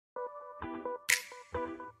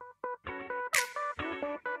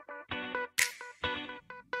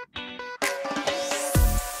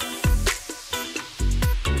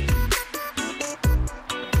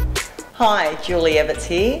Hi, Julie Evitts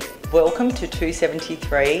here. Welcome to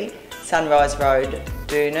 273 Sunrise Road,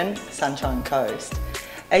 Doonan, Sunshine Coast.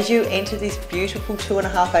 As you enter this beautiful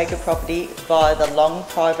 2.5 acre property via the long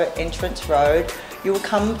private entrance road, you will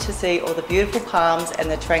come to see all the beautiful palms and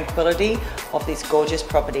the tranquility of this gorgeous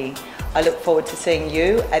property. I look forward to seeing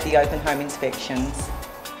you at the open home inspections.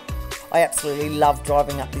 I absolutely love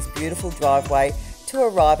driving up this beautiful driveway to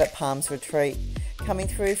arrive at Palms Retreat. Coming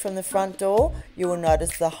through from the front door, you will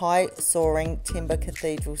notice the high soaring timber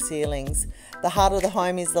cathedral ceilings. The heart of the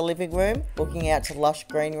home is the living room, looking out to lush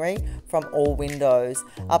greenery from all windows.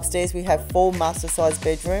 Upstairs we have 4 master-sized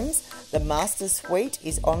bedrooms. The master suite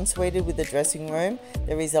is en-suited with a dressing room.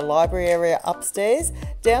 There is a library area upstairs.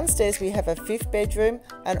 Downstairs we have a 5th bedroom,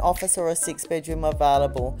 an office or a 6th bedroom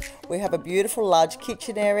available. We have a beautiful large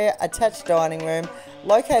kitchen area, attached dining room.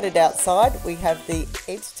 Located outside we have the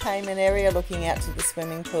entertainment area looking out to the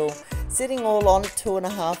swimming pool, sitting all on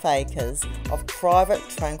 2.5 acres of private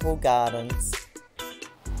tranquil gardens.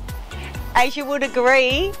 As you would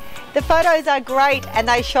agree, the photos are great and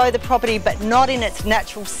they show the property but not in its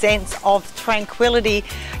natural sense of tranquility.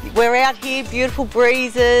 We're out here, beautiful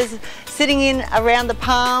breezes, sitting in around the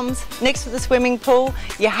palms next to the swimming pool.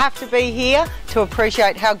 You have to be here to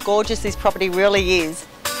appreciate how gorgeous this property really is.